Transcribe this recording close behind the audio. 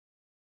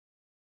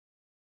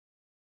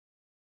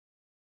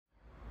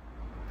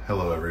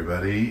Hello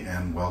everybody,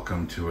 and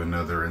welcome to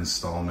another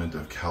installment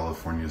of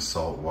California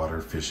saltwater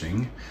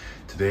fishing.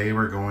 Today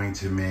we're going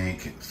to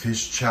make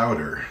fish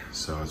chowder.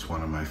 So it's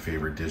one of my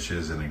favorite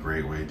dishes and a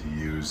great way to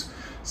use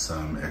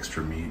some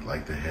extra meat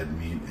like the head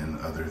meat and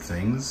other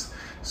things.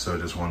 So I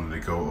just wanted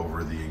to go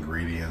over the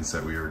ingredients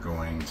that we are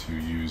going to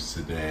use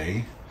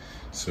today.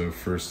 So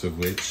first of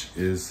which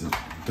is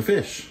the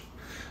fish.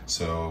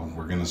 So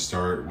we're gonna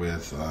start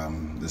with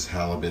this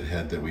halibut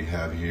head that we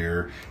have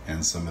here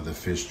and some of the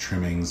fish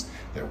trimmings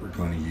that we're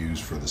going to use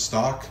for the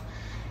stock.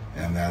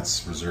 And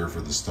that's reserved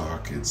for the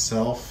stock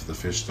itself, the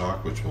fish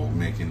stock, which we'll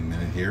make in a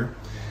minute here.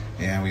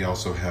 And we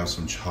also have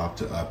some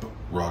chopped up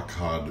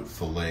rockcod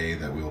fillet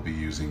that we'll be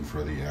using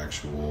for the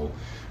actual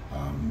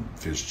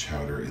fish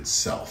chowder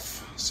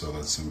itself. So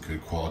that's some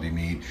good quality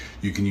meat.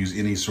 You can use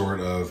any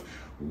sort of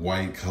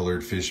white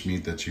colored fish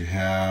meat that you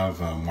have.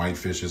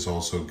 Whitefish is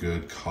also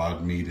good,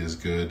 cod meat is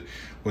good,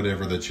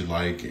 whatever that you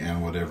like,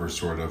 and whatever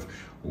sort of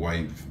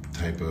white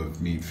type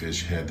of meat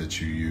fish head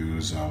that you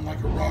use,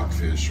 like a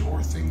rockfish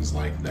or things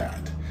like that.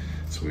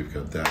 So we've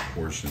got that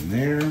portion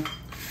there.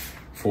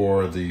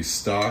 For the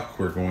stock,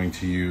 we're going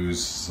to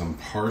use some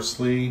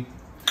parsley.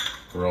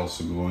 We're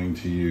also going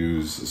to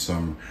use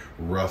some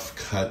rough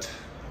cut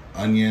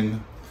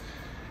onion,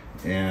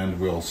 and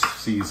we'll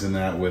season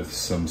that with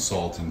some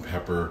salt and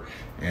pepper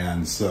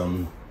and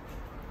some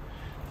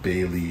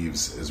bay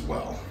leaves as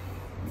well.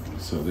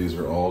 So these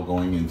are all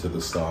going into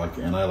the stock,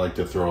 and I like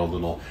to throw a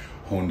little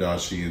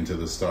Hondashi into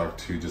the stock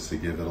too, just to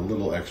give it a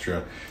little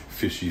extra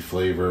fishy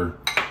flavor.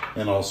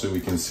 And also we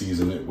can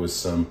season it with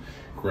some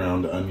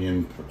ground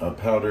onion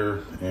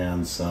powder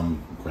and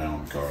some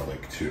ground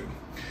garlic too.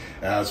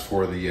 As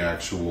for the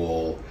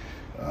actual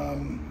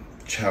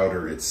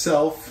chowder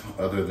itself,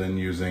 other than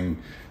using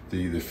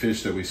the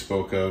fish that we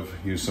spoke of,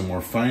 use some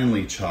more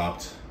finely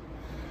chopped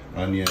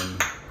onion.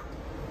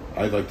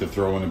 I'd like to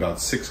throw in about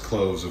 6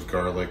 cloves of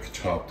garlic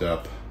chopped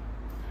up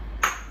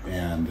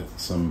and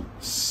some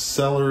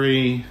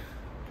celery,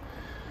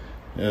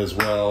 as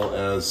well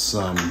as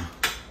some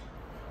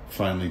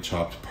finely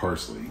chopped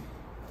parsley.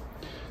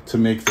 To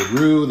make the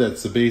roux,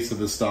 that's the base of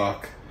the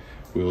stock,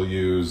 we'll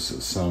use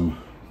some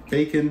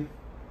bacon.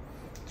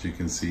 As you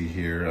can see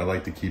here, I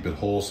like to keep it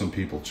whole. Some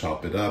people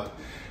chop it up.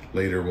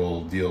 Later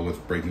we'll deal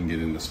with breaking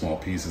it into small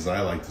pieces.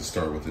 I like to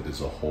start with it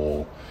as a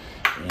whole.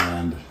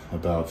 And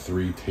about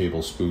 3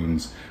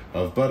 tablespoons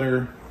of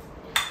butter.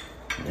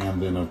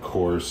 And then of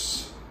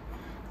course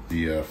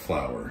the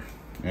flour.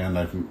 And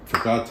I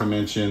forgot to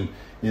mention,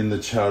 in the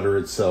chowder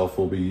itself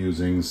we'll be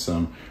using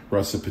some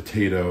russet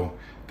potato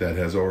that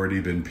has already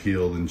been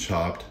peeled and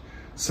chopped.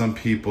 Some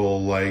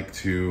people like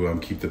to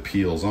keep the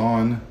peels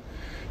on.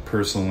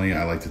 Personally,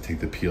 I like to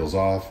take the peels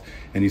off,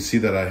 and you see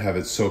that I have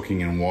it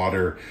soaking in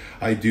water.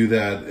 I do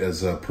that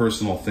as a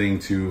personal thing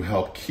to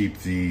help keep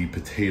the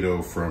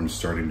potato from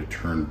starting to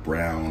turn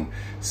brown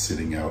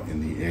sitting out in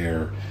the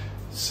air.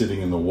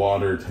 Sitting in the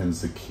water tends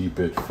to keep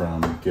it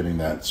from getting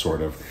that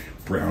sort of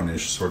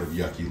brownish, sort of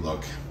yucky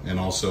look. And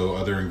also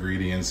other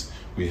ingredients,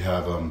 we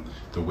have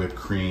the whipped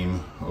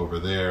cream over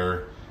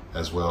there,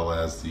 as well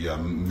as the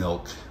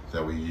milk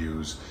that we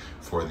use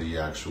for the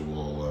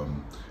actual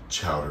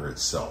chowder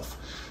itself.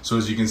 So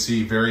as you can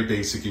see, very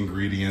basic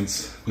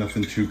ingredients,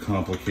 nothing too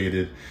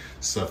complicated,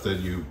 stuff that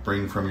you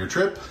bring from your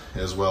trip,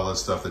 as well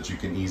as stuff that you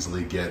can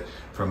easily get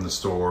from the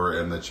store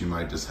and that you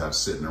might just have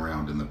sitting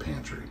around in the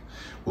pantry.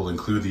 We'll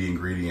include the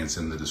ingredients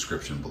in the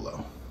description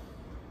below.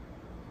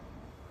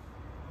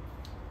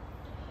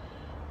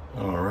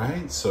 All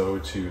right, so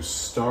to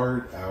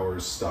start our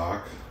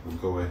stock, we'll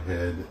go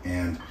ahead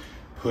and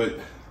put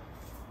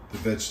the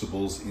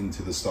vegetables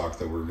into the stock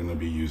that we're going to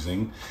be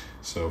using.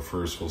 So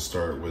first we'll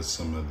start with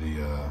some of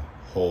the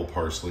whole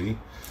parsley.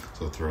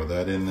 So throw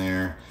that in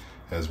there,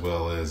 as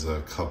well as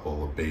a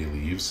couple of bay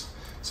leaves.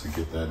 So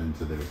get that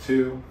into there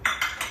too.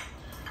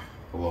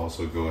 We'll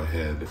also go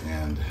ahead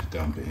and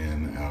dump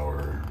in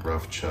our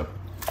rough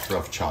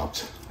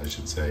chopped, I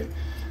should say,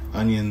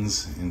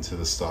 onions into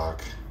the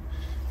stock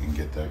and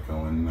get that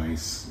going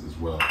nice as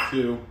well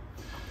too.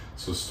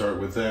 So start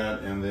with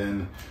that, and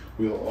then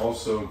we'll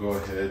also go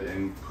ahead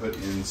and put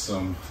in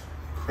some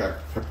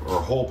cracked pepper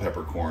or whole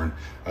peppercorn.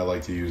 I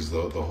like to use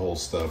the whole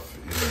stuff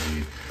in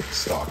the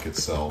stock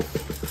itself.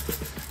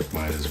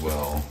 Might as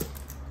well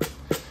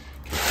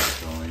get that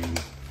going.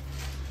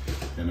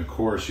 And of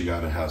course, you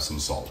gotta have some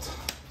salt.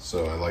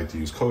 So I like to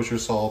use kosher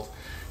salt.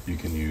 You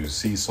can use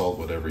sea salt,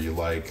 whatever you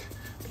like,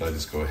 but I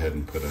just go ahead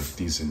and put a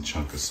decent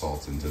chunk of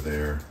salt into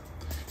there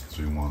because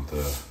we want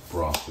the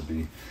broth to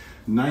be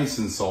nice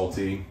and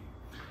salty.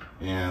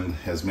 And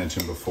as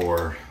mentioned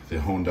before, the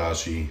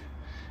Hondashi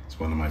is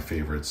one of my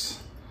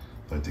favorites.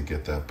 I like to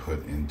get that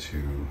put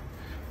into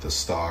the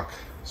stock.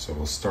 So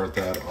we'll start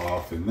that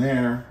off in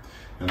there.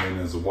 And then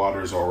as the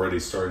water's already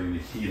starting to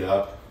heat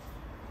up,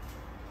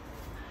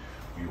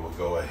 we will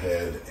go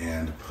ahead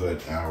and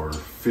put our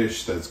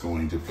fish that's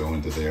going to go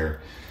into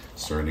there,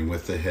 starting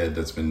with the head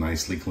that's been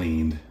nicely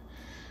cleaned.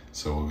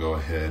 So we'll go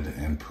ahead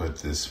and put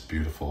this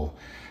beautiful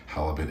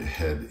halibut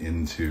head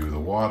into the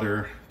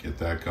water, get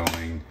that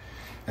going.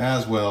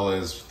 as well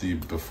as the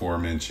before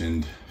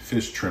mentioned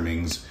fish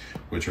trimmings,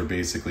 which are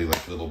basically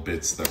like little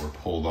bits that were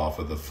pulled off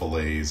of the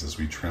fillets as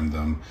we trimmed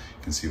them.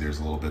 You can see there's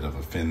a little bit of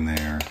a fin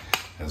there,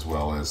 as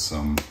well as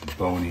some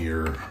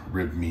bonier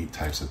rib meat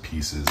types of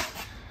pieces.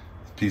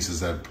 Pieces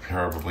that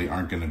probably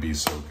aren't gonna be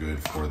so good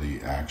for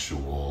the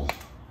actual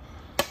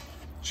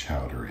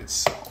chowder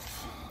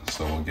itself.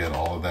 So we'll get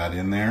all of that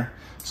in there.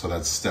 So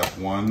that's step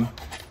one.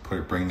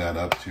 Bring that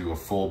up to a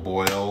full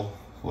boil,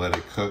 let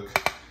it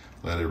cook,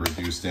 let it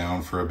reduce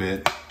down for a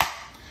bit.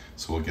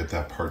 So we'll get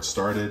that part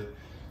started.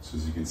 So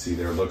as you can see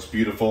there, it looks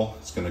beautiful.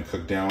 It's gonna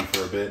cook down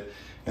for a bit,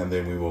 and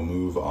then we will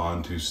move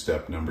on to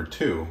step number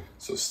two.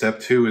 So step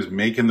two is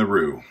making the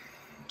roux.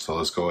 So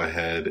let's go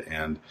ahead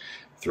and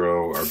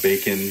throw our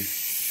bacon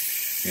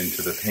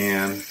into the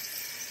pan.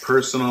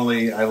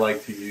 Personally, I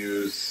like to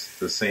use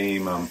the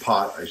same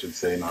pot, I should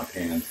say, not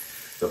pan,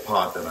 the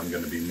pot that I'm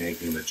gonna be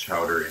making the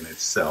chowder in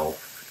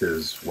itself,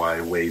 because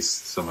why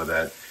waste some of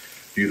that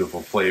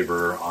beautiful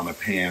flavor on a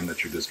pan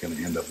that you're just gonna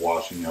end up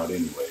washing out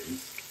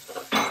anyways.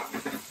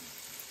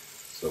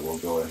 So we'll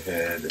go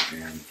ahead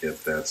and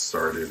get that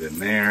started in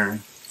there.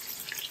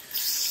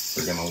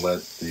 We're gonna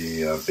let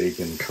the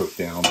bacon cook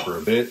down for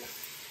a bit.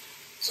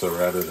 So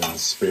rather than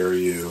spare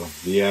you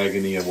the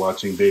agony of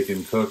watching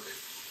bacon cook,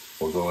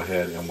 we'll go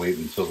ahead and wait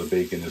until the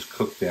bacon is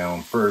cooked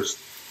down first,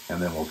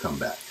 and then we'll come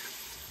back.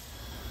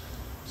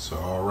 So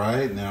all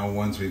right, now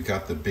once we've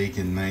got the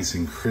bacon nice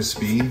and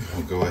crispy,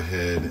 we'll go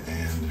ahead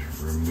and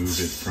remove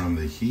it from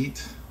the heat.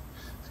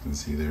 As you can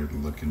see they're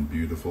looking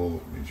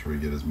beautiful. Make sure we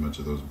get as much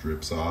of those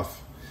drips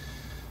off.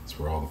 That's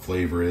where all the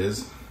flavor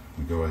is.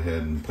 We'll go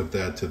ahead and put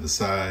that to the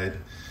side,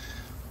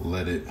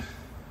 let it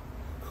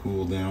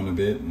cool down a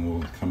bit, and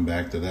we'll come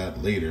back to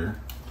that later.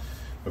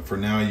 But for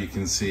now, you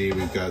can see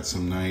we've got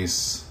some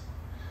nice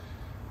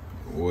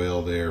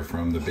oil there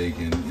from the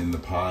bacon in the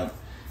pot.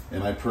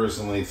 And I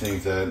personally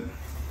think that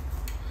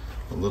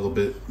a little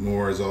bit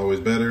more is always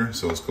better.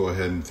 So let's go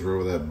ahead and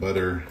throw that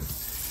butter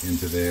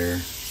into there.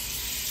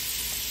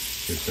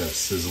 Get that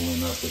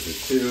sizzling up with it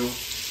too.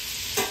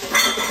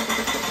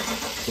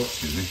 Oh,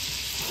 excuse me.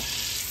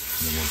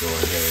 And then we'll go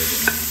ahead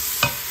and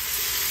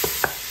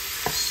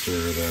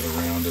stir that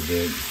around a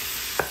bit.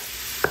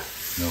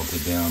 Melt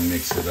it down,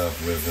 mix it up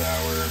with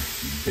our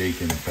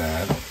bacon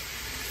fat.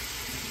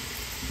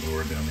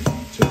 Lower down the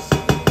heat just a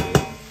little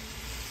bit.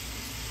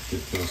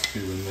 Get those two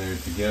in there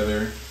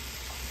together.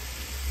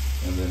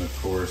 And then of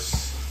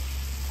course,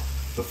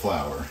 the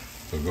flour.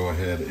 So go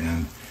ahead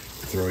and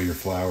throw your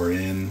flour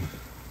in.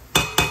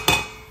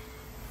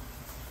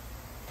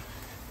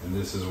 And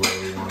this is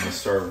where we want to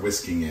start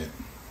whisking it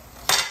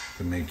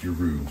to make your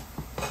roux.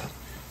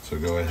 So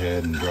go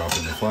ahead and drop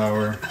in the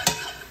flour,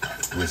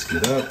 whisk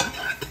it up.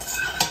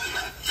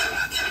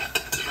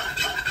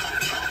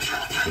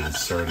 Get it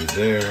started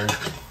there.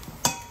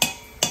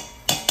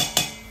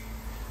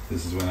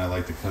 This is when I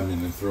like to come in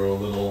and throw a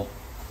little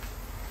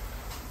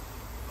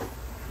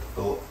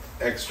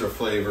extra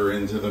flavor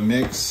into the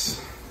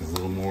mix. A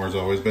little more is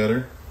always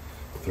better.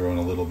 Throw in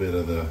a little bit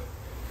of the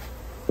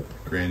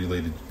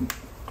granulated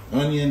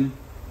onion,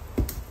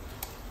 a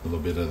little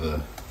bit of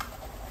the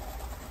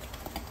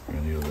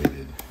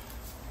granulated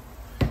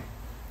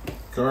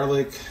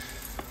garlic,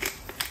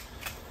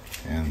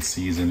 and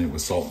season it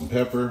with salt and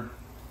pepper.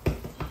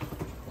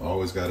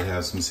 Always got to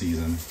have some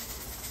season.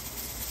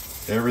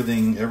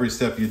 Every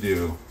step you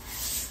do,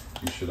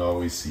 you should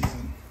always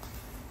season.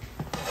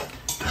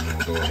 And then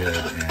we'll go ahead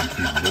and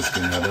keep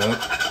whisking that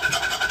up.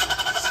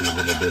 See a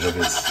little bit of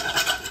it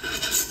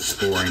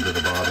scoring to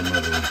the bottom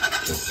of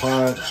the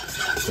pot.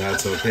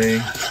 That's okay.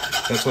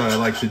 That's why I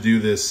like to do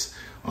this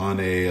on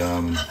a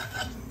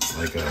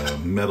like a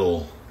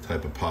metal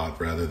type of pot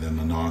rather than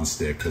a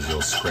non-stick, because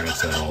you'll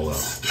scratch that all up.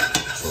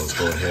 So let's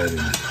go ahead and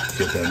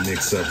get that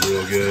mixed up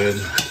real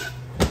good.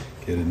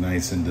 Get it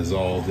nice and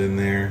dissolved in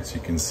there. So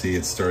you can see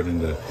it's starting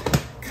to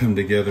come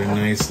together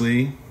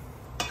nicely.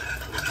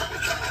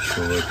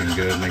 So looking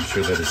good. Make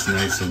sure that it's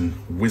nice and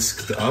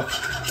whisked up.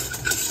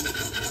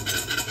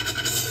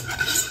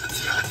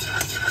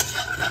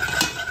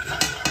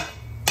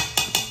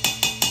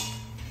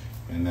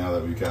 And now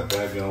that we've got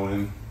that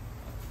going,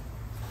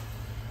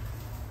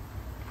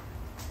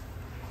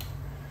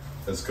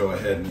 let's go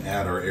ahead and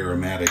add our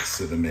aromatics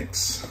to the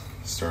mix.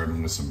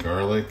 Starting with some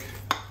garlic.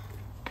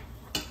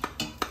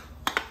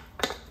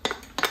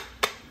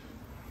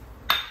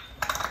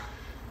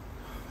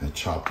 A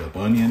chopped up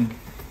onion.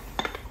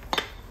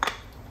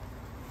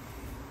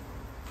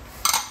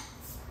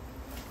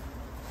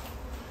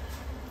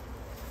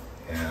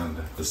 And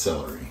the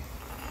celery.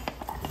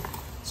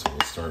 So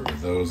we'll start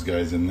with those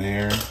guys in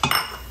there.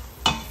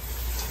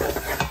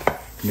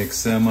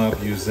 Mix them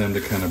up, use them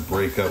to kind of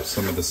break up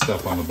some of the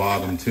stuff on the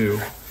bottom too.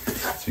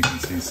 So you can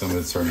see some of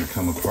it starting to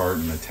come apart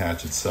and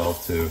attach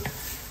itself to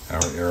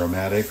our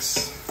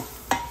aromatics.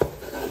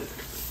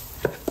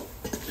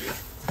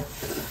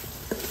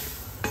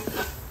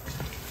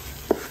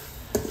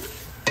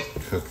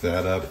 Cook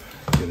that up,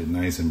 get it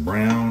nice and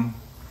brown.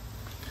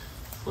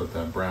 Let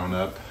that brown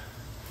up.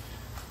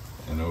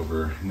 And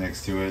over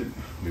next to it,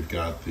 we've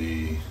got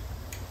the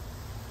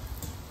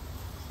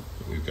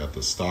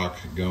stock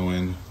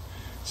going.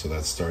 So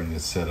that's starting to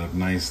set up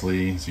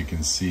nicely. As you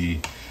can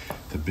see,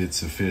 the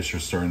bits of fish are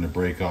starting to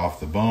break off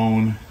the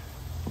bone.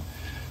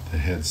 The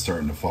head's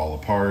starting to fall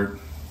apart,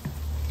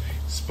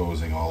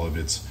 exposing all of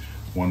its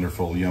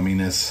wonderful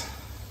yumminess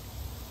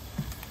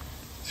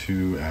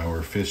to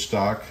our fish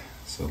stock.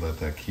 So let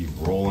that keep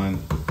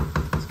rolling.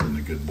 It's getting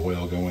a good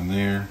boil going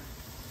there.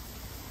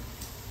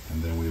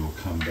 And then we will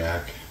come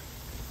back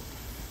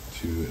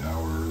to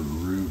our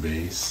roux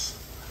base.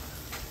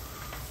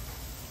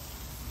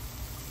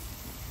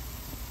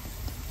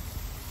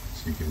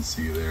 As you can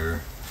see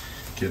there,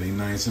 getting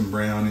nice and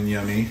brown and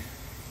yummy.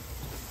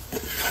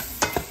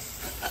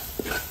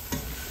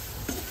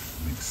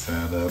 Mix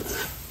that up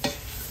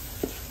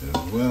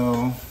as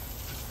well.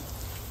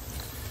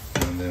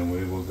 And then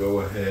we will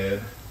go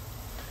ahead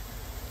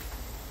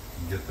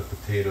and get the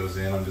potatoes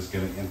in. I'm just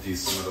going to empty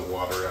some of the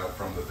water out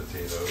from the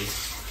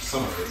potatoes.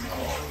 Some of it, not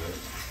all of it.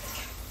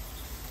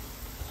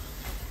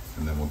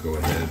 And then we'll go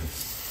ahead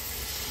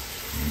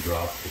and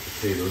drop the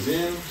potatoes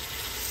in.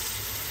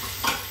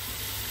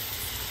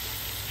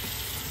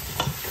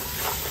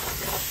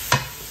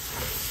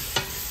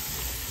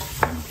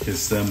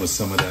 Kiss them with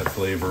some of that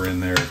flavor in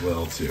there as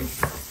well too.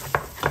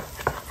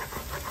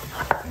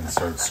 And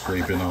start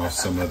scraping off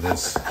some of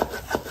this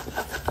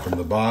from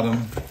the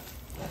bottom.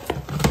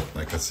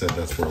 Like I said,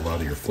 that's where a lot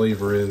of your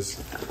flavor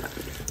is.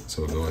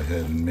 So we'll go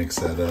ahead and mix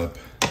that up.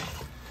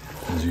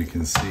 As you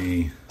can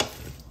see,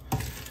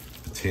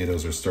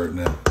 potatoes are starting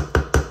to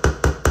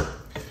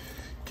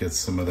get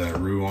some of that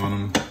roux on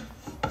them.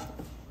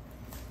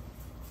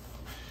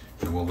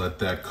 And we'll let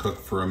that cook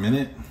for a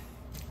minute,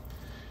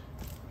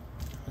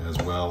 as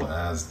well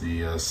as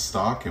the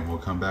stock, and we'll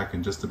come back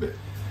in just a bit.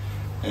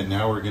 And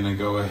now we're gonna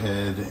go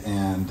ahead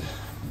and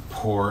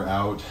pour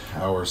out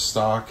our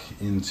stock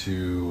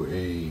into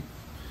a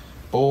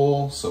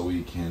bowl so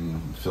we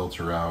can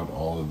filter out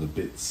all of the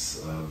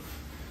bits of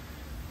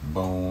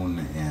bone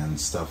and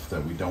stuff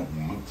that we don't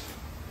want.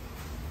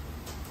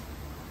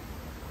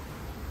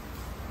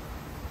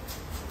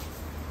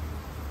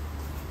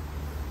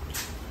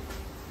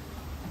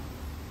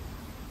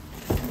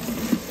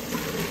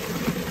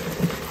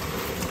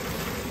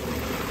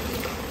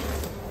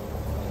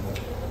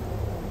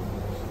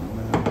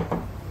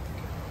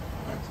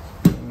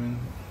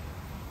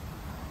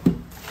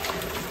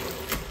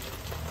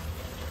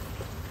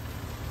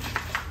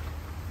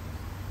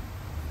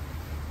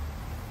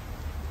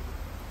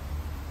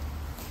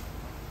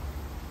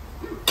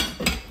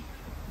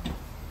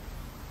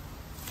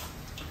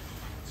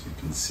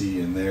 See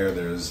in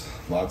there's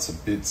lots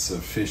of bits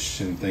of fish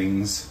and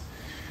things.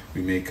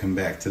 We may come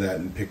back to that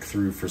and pick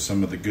through for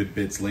some of the good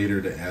bits later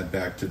to add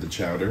back to the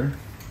chowder.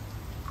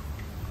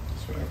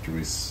 So after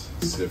we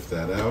sift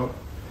that out,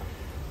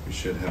 we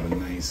should have a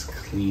nice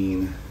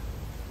clean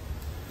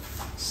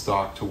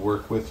stock to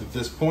work with at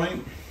this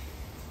point.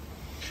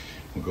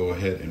 We'll go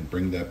ahead and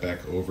bring that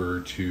back over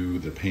to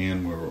the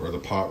pan or the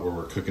pot where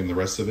we're cooking the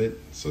rest of it.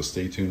 So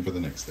stay tuned for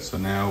the next step. So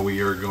now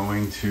we're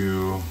going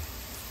to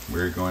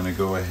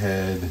go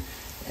ahead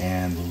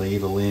and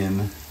ladle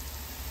in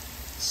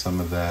some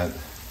of that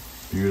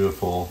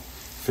beautiful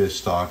fish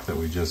stock that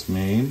we just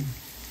made.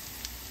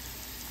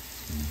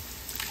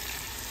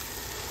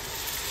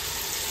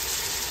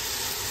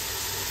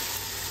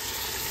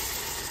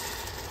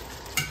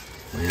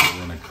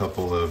 Ladle in a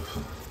couple of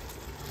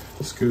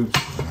scoops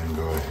and then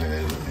go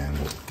ahead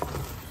and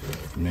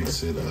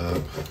mix it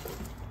up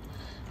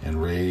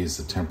and raise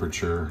the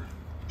temperature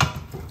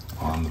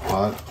on the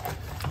pot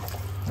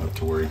up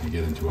to where you can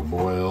get into a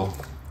boil.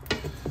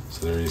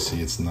 So there you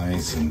see it's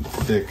nice and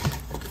thick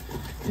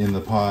in the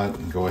pot,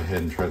 and go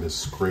ahead and try to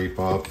scrape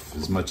off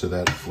as much of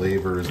that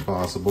flavor as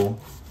possible.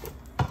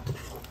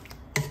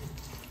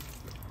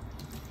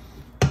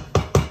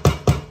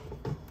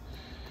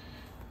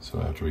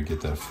 So after we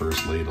get that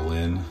first ladle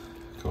in,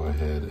 go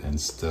ahead and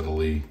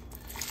steadily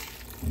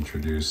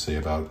introduce, say,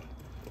 about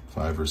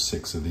 5 or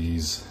 6 of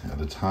these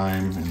at a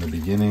time in the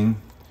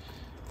beginning.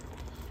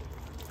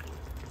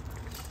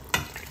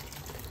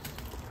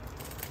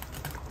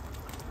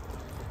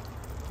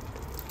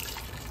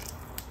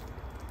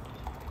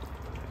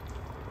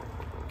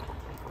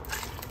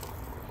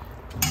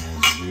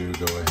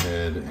 Go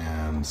ahead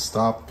and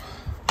stop,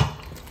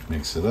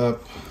 mix it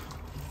up.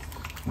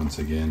 Once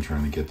again,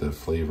 trying to get that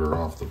flavor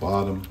off the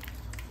bottom.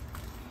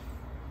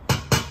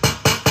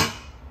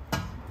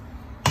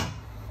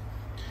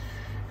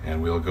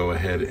 And we'll go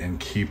ahead and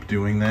keep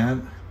doing that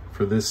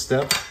for this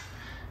step.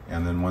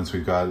 And then once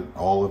we've got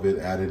all of it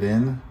added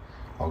in,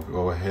 I'll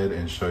go ahead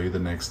and show you the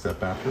next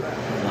step after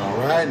that. All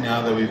right,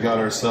 now that we've got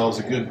ourselves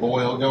a good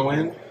boil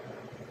going,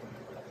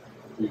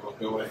 we will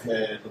go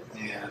ahead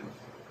and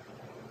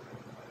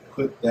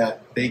put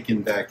that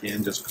bacon back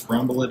in. Just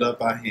crumble it up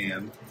by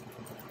hand.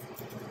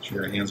 Make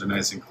sure your hands are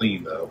nice and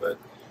clean though, but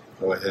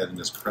go ahead and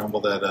just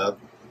crumble that up.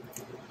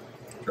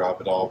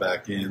 Drop it all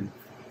back in.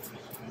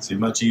 It's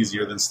much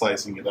easier than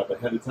slicing it up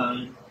ahead of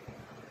time.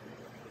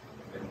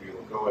 Then we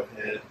will go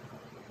ahead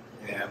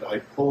I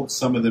pulled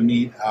some of the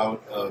meat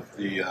out of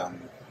the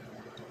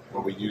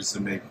what we used to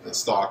make the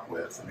stock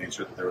with, made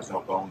sure that there was no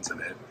bones in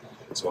it.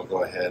 So I'll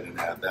go ahead and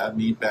add that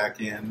meat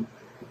back in.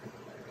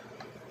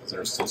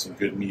 There's still some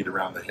good meat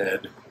around the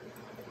head.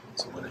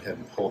 So I went ahead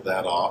and pulled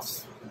that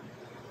off.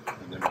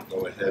 And then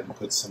we'll go ahead and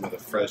put some of the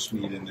fresh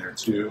meat in there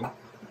too.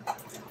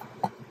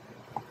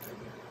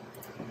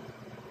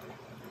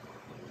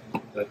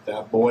 Let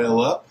that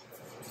boil up.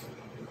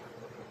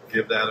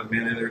 Give that a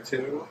minute or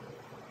two.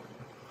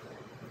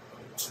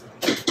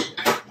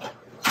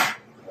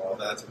 While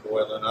that's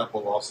boiling up,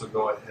 we'll also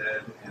go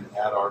ahead and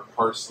add our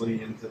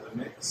parsley into the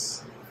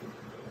mix.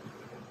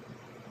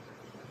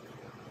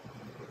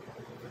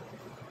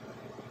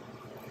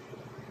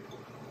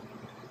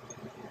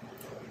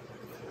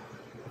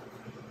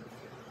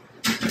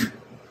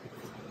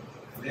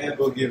 And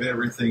we'll give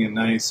everything a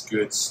nice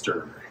good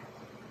stir.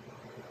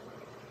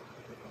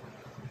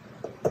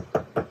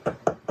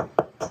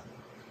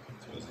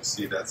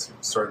 See, that's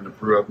starting to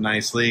brew up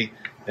nicely.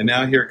 And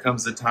now here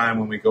comes the time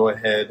when we go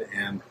ahead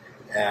and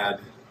add,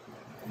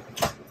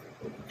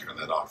 turn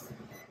that off,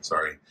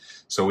 sorry.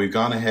 So we've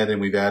gone ahead and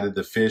we've added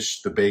the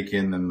fish, the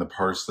bacon, and the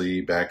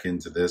parsley back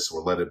into this.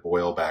 We'll let it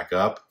boil back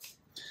up.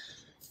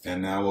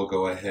 And now we'll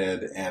go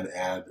ahead and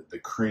add the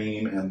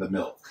cream and the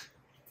milk.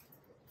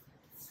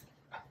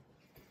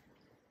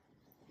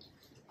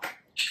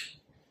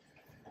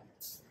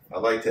 I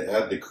like to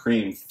add the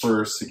cream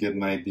first to get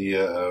an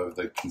idea of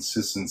the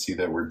consistency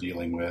that we're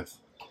dealing with.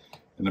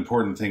 An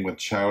important thing with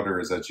chowder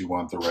is that you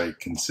want the right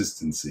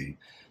consistency,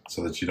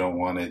 so that you don't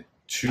want it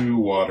too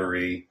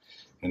watery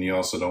and you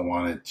also don't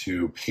want it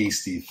too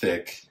pasty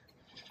thick.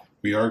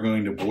 We are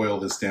going to boil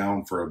this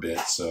down for a bit,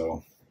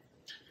 so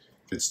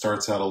if it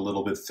starts out a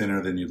little bit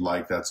thinner than you'd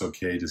like, that's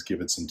okay. Just give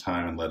it some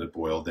time and let it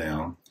boil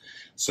down.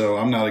 So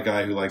I'm not a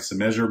guy who likes to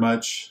measure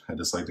much. I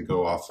just like to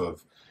go off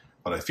of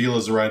what I feel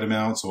is the right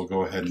amount, so we'll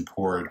go ahead and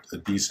pour a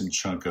decent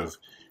chunk of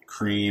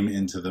cream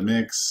into the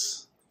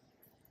mix.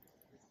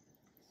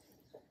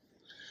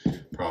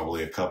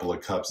 Probably a couple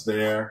of cups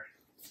there.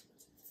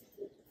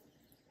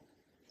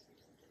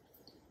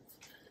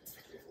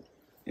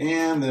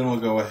 And then we'll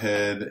go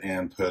ahead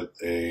and put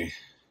a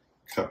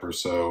cup or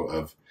so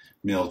of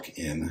milk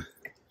in.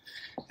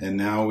 And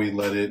now we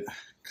let it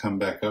come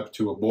back up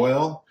to a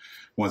boil.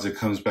 Once it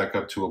comes back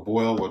up to a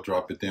boil, we'll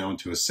drop it down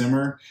to a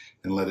simmer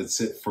and let it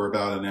sit for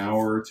about an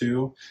hour or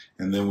two.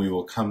 And then we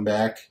will come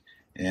back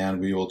and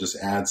we will just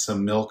add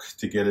some milk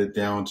to get it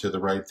down to the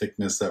right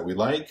thickness that we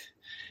like.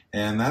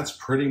 And that's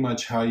pretty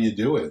much how you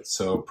do it.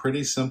 So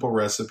pretty simple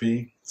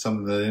recipe,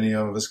 something that any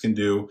of us can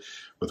do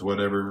with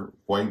whatever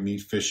white meat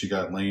fish you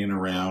got laying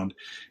around.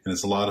 And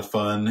it's a lot of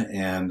fun.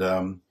 And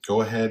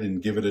go ahead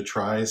and give it a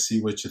try,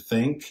 see what you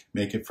think,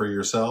 make it for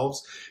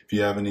yourselves. If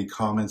you have any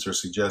comments or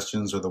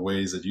suggestions or the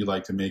ways that you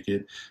like to make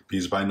it,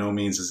 because by no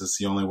means is this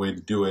the only way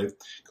to do it,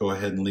 go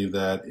ahead and leave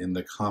that in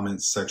the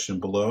comments section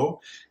below.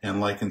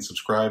 And like and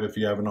subscribe if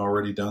you haven't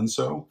already done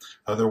so.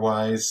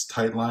 Otherwise,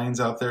 tight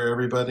lines out there,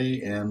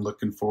 everybody, and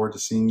looking forward to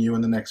seeing you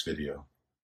in the next video.